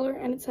navy color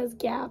and it says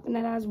Gap and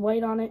it has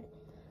white on it.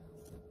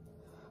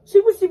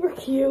 Super, super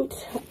cute.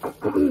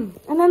 And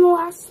then the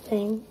last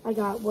thing I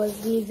got was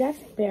the exact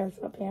same pair of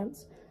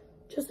sweatpants,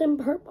 just in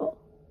purple.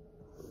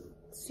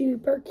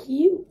 Super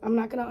cute. I'm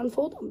not going to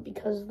unfold them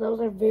because those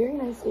are very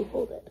nicely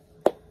folded.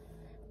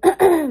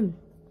 And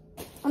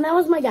that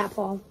was my Gap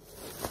haul.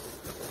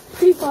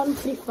 Pretty fun,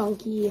 pretty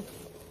funky.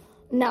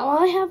 Now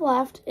all I have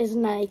left is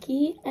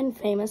Nike and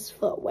Famous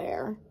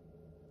Footwear.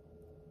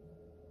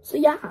 So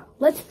yeah,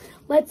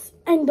 let's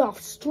end off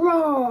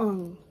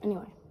strong.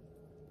 Anyway.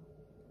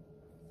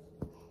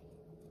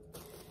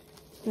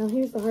 Now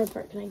here's the hard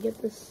part. Can I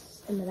get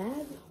this in the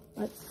bag?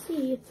 Let's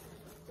see.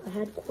 I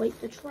had quite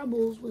the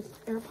troubles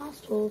with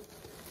Aeropostale.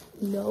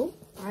 No,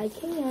 I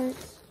can't.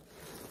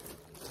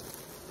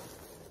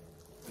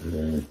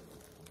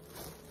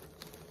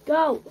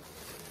 Go.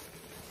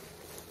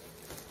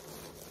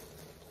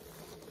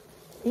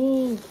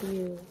 Thank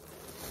you.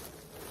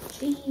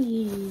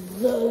 Jeez.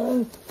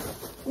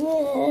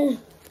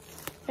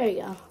 There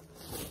you go.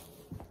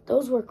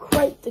 Those were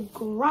quite the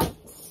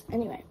grunts.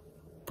 Anyway.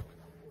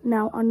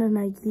 Now on the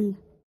Nike.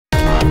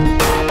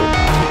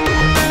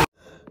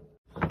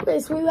 Okay,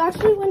 so we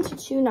actually went to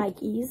 2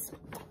 Nikes.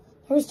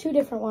 There was 2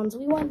 different ones.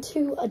 We went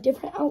to a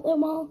different outlet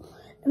mall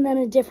and then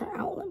a different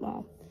outlet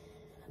mall.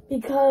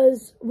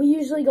 Because we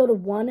usually go to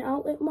one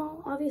outlet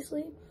mall,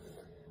 obviously.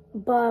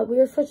 But we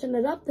were switching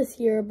it up this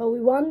year. But we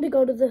wanted to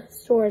go to the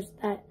stores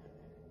that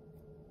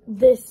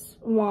this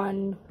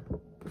one,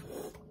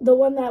 the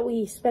one that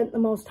we spent the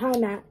most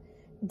time at,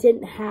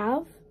 didn't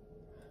have.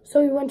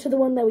 So we went to the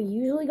one that we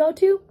usually go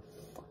to.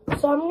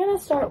 So I'm going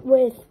to start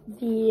with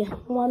the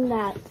one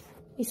that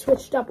we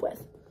switched up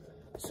with.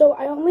 So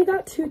I only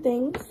got 2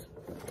 things.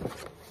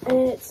 And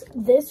it's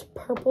this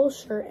purple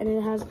shirt. And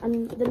it has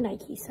the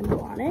Nike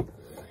symbol on it.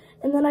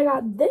 And then I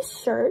got this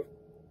shirt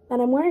that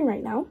I'm wearing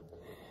right now.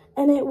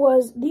 And it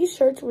was, these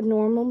shirts would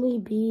normally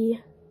be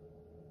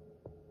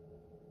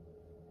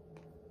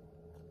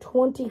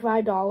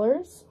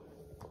 $25.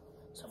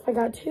 So if I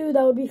got 2,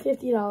 that would be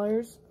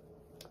 $50.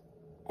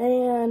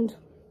 And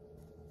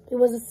it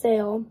was a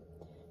sale.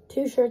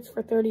 2 shirts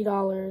for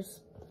 $30.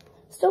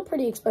 Still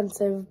pretty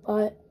expensive,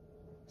 but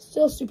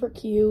still super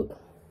cute.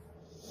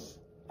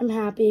 I'm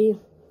happy.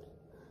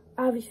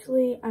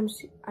 Obviously,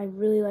 I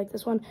really like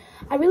this one.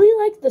 I really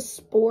like the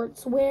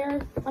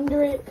sportswear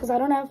under it because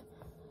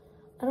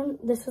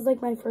this is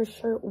like my first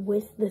shirt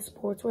with the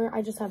sportswear.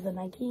 I just have the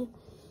Nike.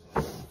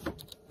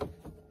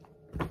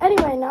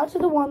 Anyway, now to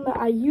the one that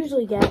I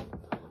usually get.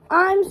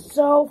 I'm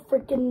so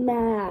freaking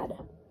mad.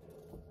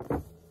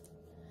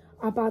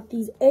 I bought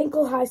these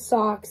ankle-high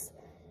socks,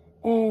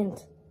 and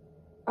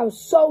I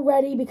was so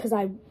ready because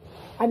I've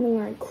been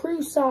wearing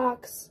crew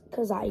socks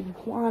because I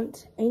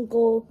want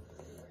ankle.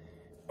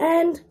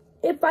 And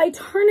if I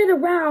turn it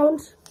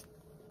around,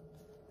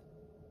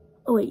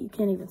 oh wait, you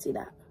can't even see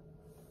that.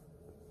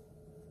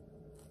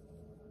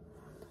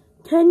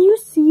 Can you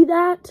see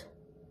that?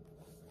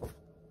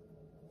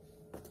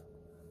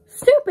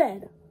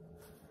 Stupid.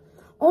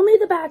 Only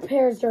the back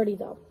pair is dirty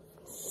though.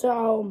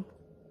 So,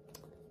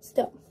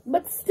 still,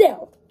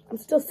 I'm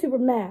still super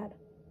mad.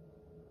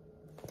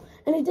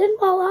 And it didn't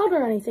fall out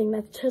or anything.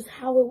 That's just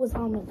how it was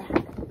on the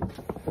back.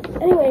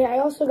 Anyway, I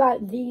also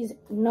got these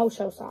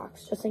no-show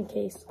socks, just in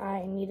case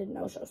I needed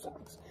no-show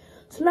socks.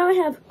 So now I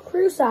have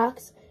crew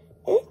socks,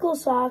 ankle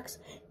socks,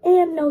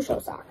 and no-show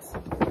socks.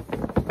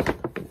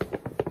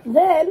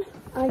 Then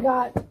I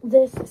got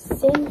this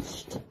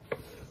cinched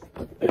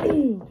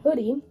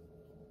hoodie.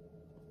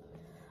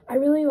 I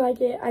really like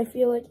it. I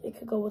feel like it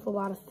could go with a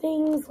lot of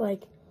things,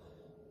 like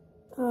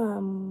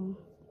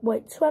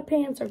white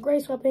sweatpants or gray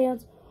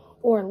sweatpants,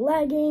 or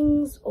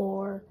leggings,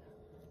 or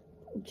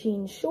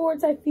jean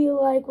shorts. I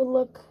feel like would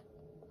look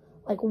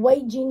like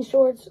white jean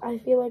shorts. I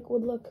feel like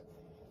would look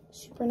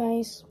Super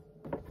nice.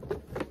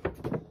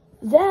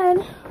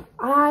 Then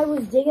I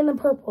was digging the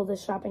purple,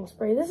 this shopping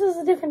spree. This is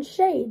a different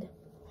shade,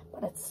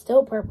 but it's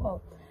still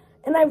purple.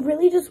 And I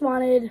really just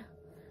wanted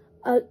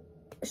a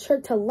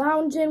shirt to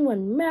lounge in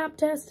when map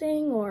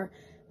testing or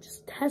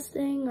just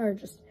testing or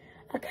just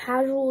a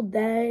casual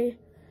day.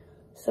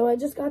 So I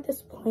just got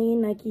this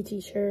plain Nike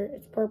t-shirt.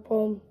 It's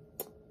purple.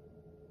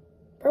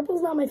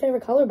 Purple's not my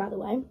favorite color, by the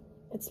way.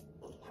 It's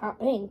hot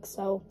pink,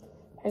 so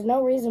there's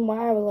no reason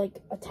why I would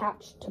like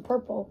attach to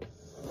purple.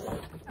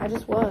 I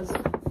just was.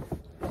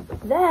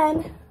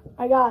 Then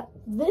I got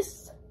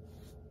this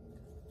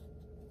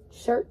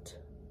shirt.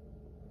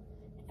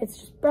 It's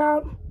just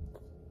brown.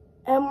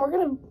 And we're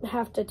gonna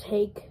have to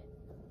take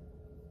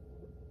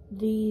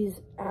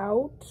these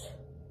out.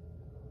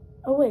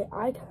 Oh wait,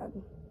 I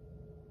can.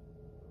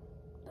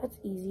 That's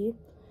easy.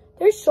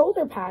 There's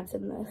shoulder pads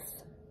in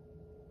this.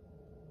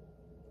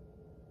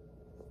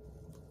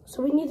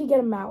 So we need to get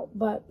them out,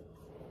 but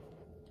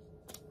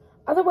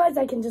otherwise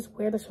I can just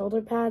wear the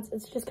shoulder pads.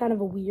 It's just kind of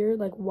a weird,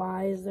 like,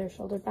 why is there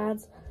shoulder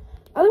pads?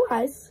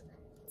 Otherwise,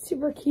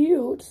 super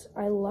cute.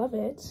 I love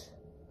it.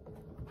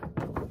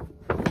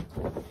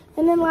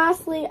 And then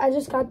lastly, I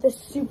just got this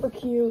super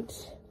cute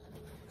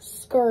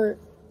skirt.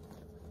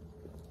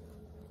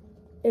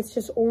 It's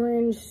just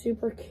orange,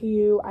 super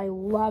cute. I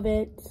love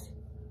it.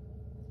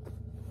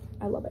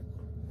 I love it.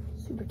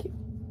 Super cute.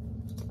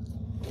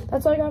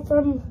 That's all I got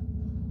from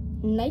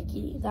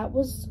Nike. That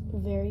was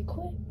very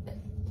quick.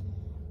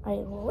 I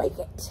like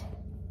it.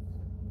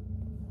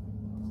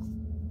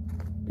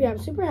 But yeah, I'm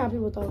super happy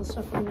with all the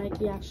stuff from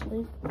Nike,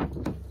 actually.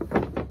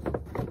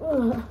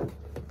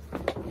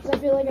 Because I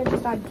feel like I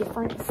just got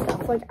different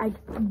stuff. Like, I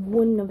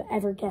wouldn't have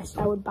ever guessed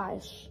I would buy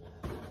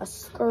a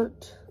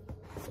skirt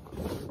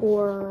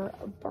or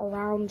a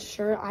brown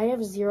shirt. I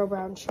have 0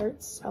 brown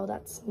shirts, so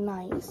that's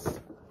nice.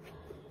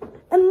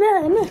 And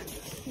then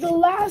the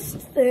last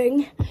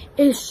thing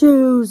is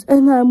shoes,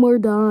 and then we're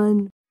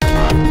done.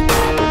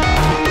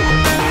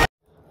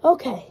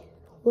 Okay,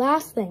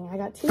 last thing. I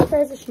got 2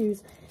 pairs of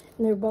shoes,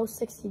 and they're both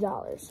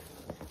 $60.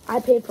 I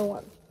paid for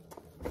one.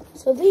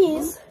 So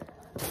these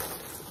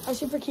are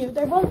super cute.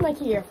 They're both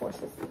Nike Air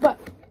Forces, but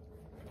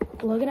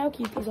look at how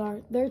cute these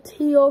are. They're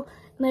teal,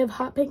 and they have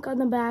hot pink on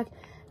the back,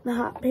 and the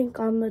hot pink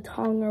on the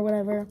tongue or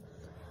whatever.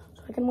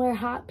 So I can wear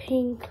hot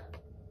pink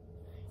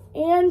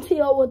and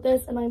teal with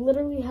this, and I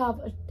literally have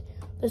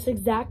this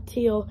exact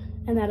teal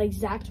and that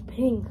exact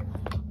pink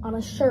on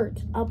a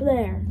shirt up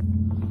there.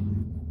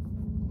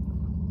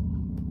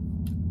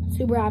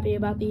 Super happy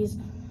about these.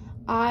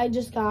 I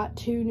just got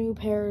 2 new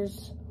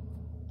pairs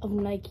of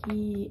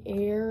Nike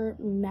Air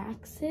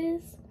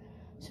Maxes.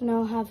 So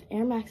now I'll have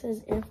Air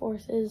Maxes, Air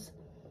Forces,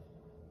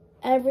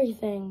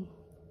 everything.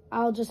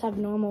 I'll just have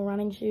normal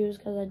running shoes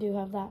because I do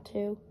have that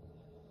too.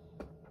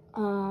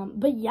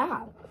 But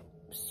yeah,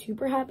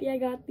 super happy I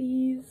got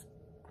these.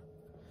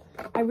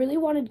 I really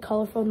wanted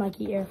colorful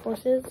Nike Air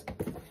Forces.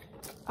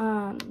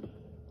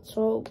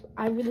 So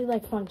I really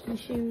like funky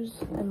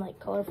shoes and like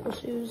colorful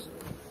shoes.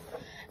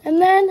 And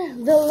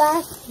then the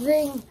last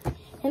thing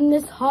in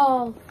this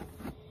haul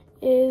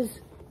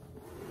is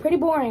pretty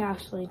boring,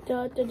 actually.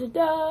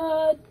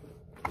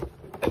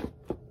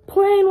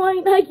 Plain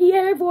white Nike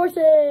Air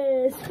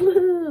Forces.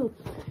 Woohoo!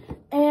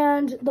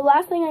 And the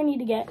last thing I need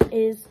to get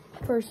is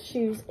for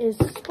shoes is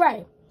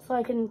spray, so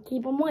I can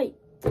keep them white.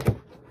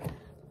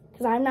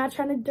 Because I'm not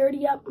trying to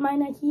dirty up my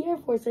Nike Air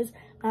Forces.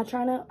 I'm not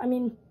trying to,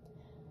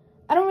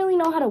 I don't really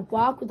know how to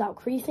walk without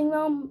creasing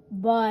them,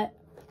 but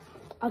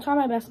I'll try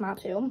my best not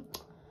to.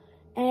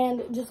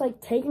 And just like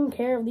taking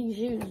care of these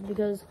shoes,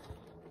 because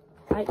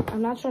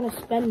I'm not trying to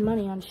spend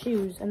money on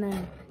shoes and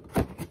then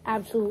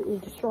absolutely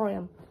destroy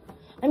them.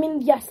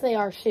 Yes, they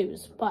are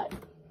shoes, but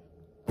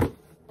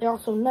they're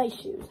also nice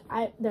shoes.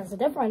 There's a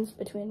difference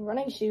between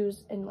running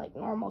shoes and like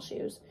normal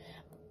shoes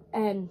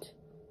and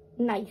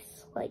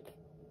nice, like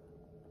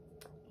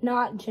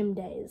not gym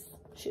days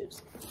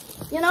shoes,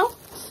 you know?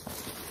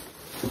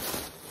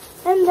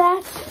 And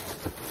that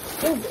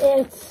is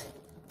it.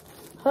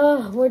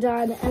 Oh, we're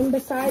done. And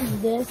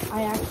besides this,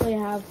 I actually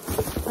have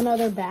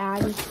another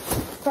bag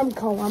from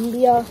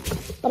Colombia,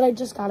 but I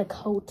just got a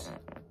coat.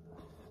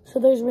 So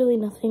there's really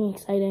nothing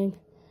exciting.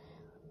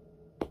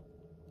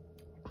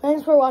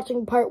 Thanks for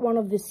watching part 1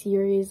 of this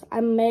series.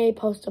 I may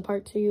post a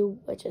part 2,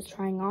 which is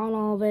trying on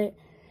all of it.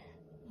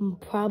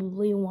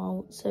 Probably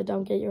won't, so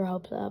don't get your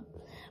hopes up.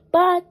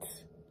 But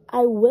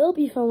I will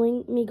be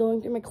filming me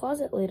going through my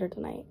closet later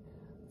tonight.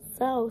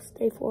 So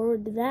stay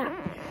forward to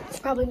that. It's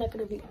probably not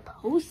going to be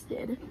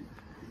posted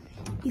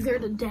either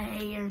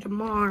today or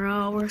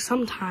tomorrow or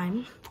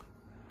sometime.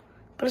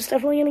 But it's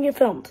definitely going to get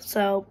filmed.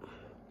 So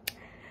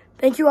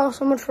thank you all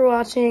so much for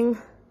watching.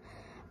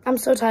 I'm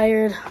so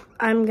tired.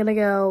 I'm going to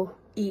go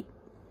eat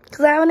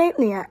because I haven't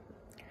eaten yet.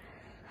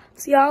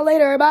 See y'all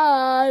later.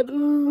 Bye.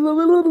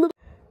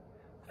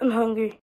 I'm hungry.